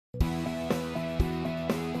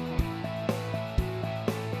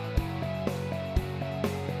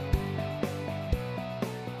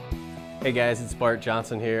Hey guys, it's Bart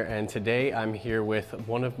Johnson here, and today I'm here with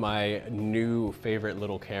one of my new favorite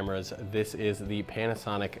little cameras. This is the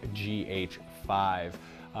Panasonic GH5.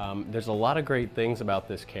 There's a lot of great things about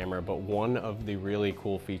this camera, but one of the really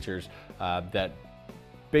cool features that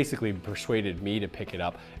basically persuaded me to pick it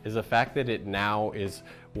up is the fact that it now is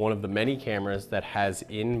one of the many cameras that has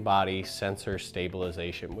in-body sensor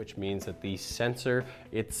stabilization, which means that the sensor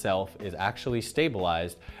itself is actually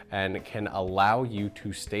stabilized and can allow you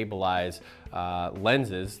to stabilize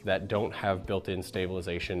lenses that don't have built-in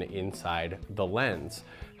stabilization inside the lens.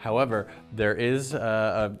 However, there is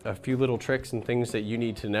a few little tricks and things that you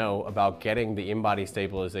need to know about getting the in-body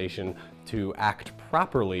stabilization to act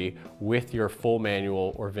properly with your full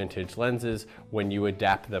manual or vintage lenses when you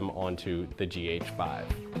adapt them onto the GH5.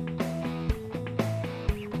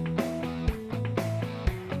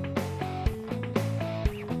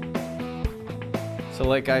 So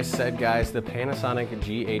like I said, guys, the Panasonic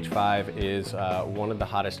GH5 is one of the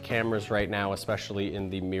hottest cameras right now, especially in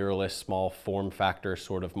the mirrorless small form factor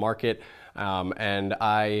sort of market. And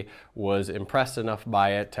I was impressed enough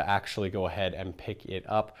by it to actually go ahead and pick it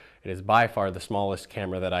up. It is by far the smallest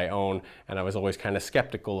camera that I own, and I was always kind of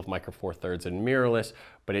skeptical of Micro Four Thirds and mirrorless,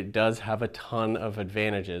 but it does have a ton of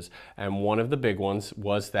advantages. And one of the big ones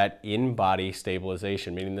was that in-body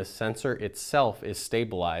stabilization, meaning the sensor itself is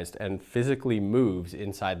stabilized and physically moves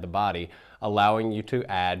inside the body, allowing you to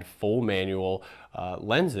add full manual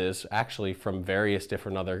lenses, actually from various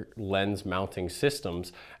different other lens mounting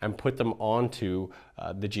systems, and put them onto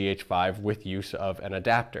the GH5 with use of an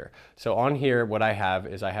adapter. So on here, what I have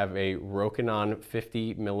is I have a Rokinon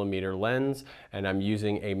 50mm lens, and I'm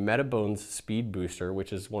using a Metabones speed booster,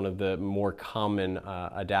 which is one of the more common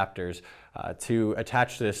adapters, to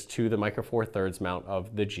attach this to the Micro Four Thirds mount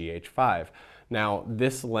of the GH5. Now,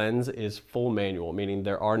 this lens is full manual, meaning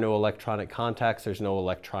there are no electronic contacts, there's no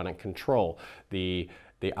electronic control. The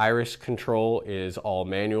iris control is all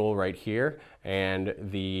manual right here, and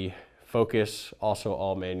the focus also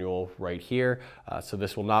all manual right here. So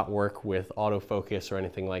this will not work with autofocus or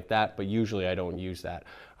anything like that, but usually I don't use that.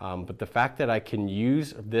 But the fact that I can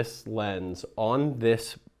use this lens on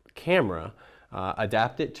this camera,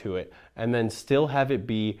 adapt it to it, and then still have it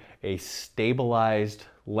be a stabilized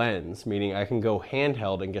lens, meaning I can go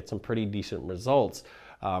handheld and get some pretty decent results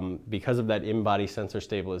because of that in-body sensor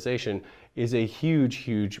stabilization, is a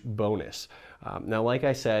huge bonus. Now, like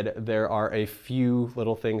I said, there are a few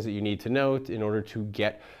little things that you need to know in order to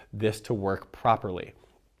get this to work properly.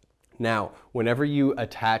 Now, whenever you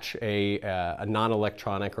attach a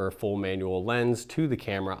non-electronic or a full manual lens to the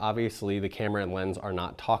camera, obviously the camera and lens are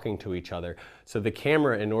not talking to each other. So the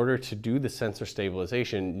camera, in order to do the sensor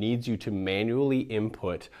stabilization, needs you to manually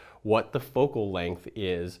input what the focal length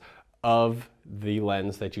is of the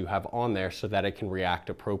lens that you have on there so that it can react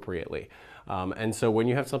appropriately. And so when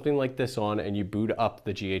you have something like this on and you boot up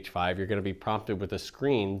the GH5, you're going to be prompted with a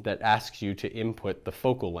screen that asks you to input the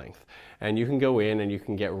focal length. And you can go in and you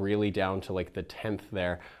can get really down to like the 10th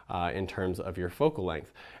there in terms of your focal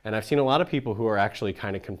length. And I've seen a lot of people who are actually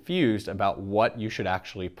kind of confused about what you should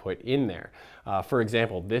actually put in there. For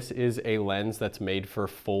example, this is a lens that's made for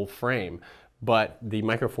full frame, but the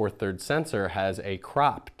Micro Four Thirds sensor has a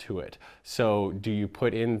crop to it. So do you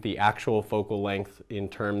put in the actual focal length in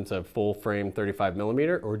terms of full frame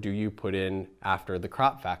 35mm, or do you put in after the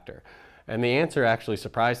crop factor? And the answer actually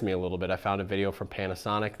surprised me a little bit. I found a video from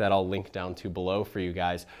Panasonic that I'll link down to below for you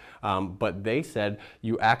guys. But they said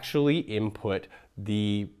you actually input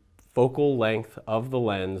the focal length of the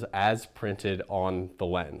lens as printed on the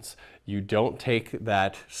lens. You don't take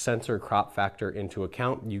that sensor crop factor into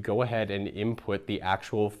account. You go ahead and input the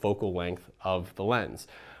actual focal length of the lens.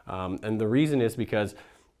 And the reason is because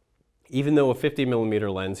even though a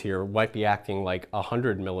 50mm lens here might be acting like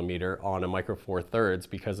 100mm on a Micro Four Thirds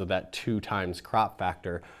because of that 2x crop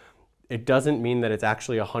factor, it doesn't mean that it's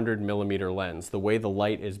actually a 100mm lens. The way the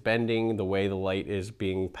light is bending, the way the light is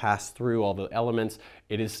being passed through all the elements,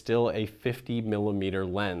 it is still a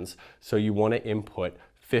 50mm lens. So you want to input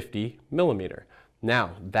 50mm.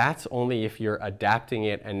 Now, that's only if you're adapting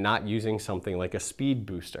it and not using something like a speed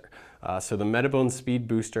booster. So the Metabones speed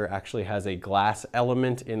booster actually has a glass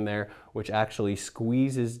element in there which actually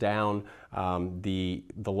squeezes down the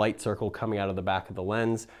light circle coming out of the back of the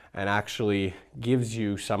lens and actually gives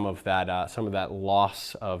you some of that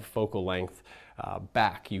loss of focal length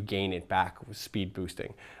back. You gain it back with speed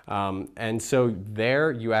boosting. And so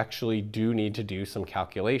there you actually do need to do some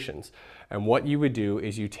calculations. And what you would do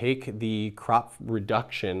is you take the crop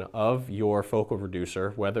reduction of your focal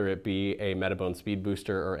reducer, whether it be a Metabones speed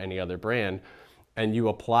booster or any other brand, and you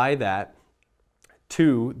apply that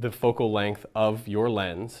to the focal length of your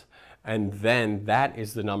lens, And then that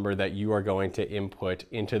is the number that you are going to input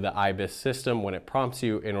into the IBIS system when it prompts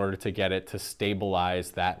you in order to get it to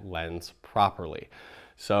stabilize that lens properly.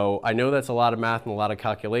 So I know that's a lot of math and a lot of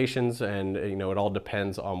calculations, and it all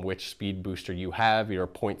depends on which speed booster you have, either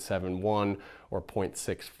 0.71 or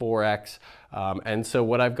 0.64x. And so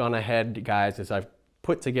what I've gone ahead, guys, is I've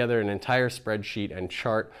put together an entire spreadsheet and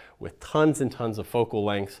chart with tons and tons of focal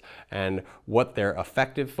lengths and what their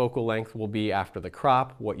effective focal length will be after the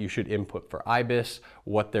crop, what you should input for IBIS,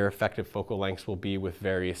 what their effective focal lengths will be with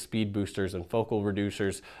various speed boosters and focal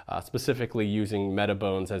reducers, specifically using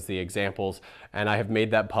Metabones as the examples, and I have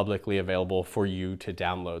made that publicly available for you to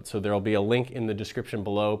download. So there will be a link in the description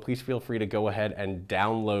below. Please feel free to go ahead and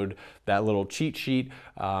download that little cheat sheet,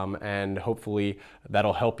 and hopefully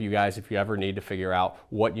that'll help you guys if you ever need to figure out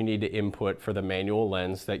what you need to input for the manual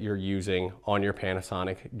lens that you're using on your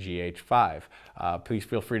Panasonic GH5. Please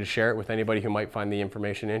feel free to share it with anybody who might find the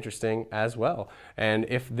information interesting as well. And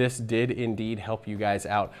if this did indeed help you guys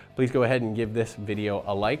out, please go ahead and give this video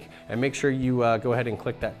a like, and make sure you go ahead and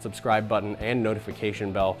click that subscribe button and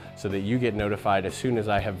notification bell so that you get notified as soon as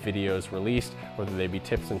I have videos released, whether they be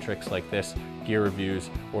tips and tricks like this, gear reviews,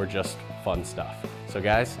 or just fun stuff. So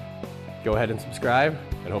guys, go ahead and subscribe,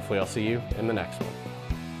 and hopefully I'll see you in the next one.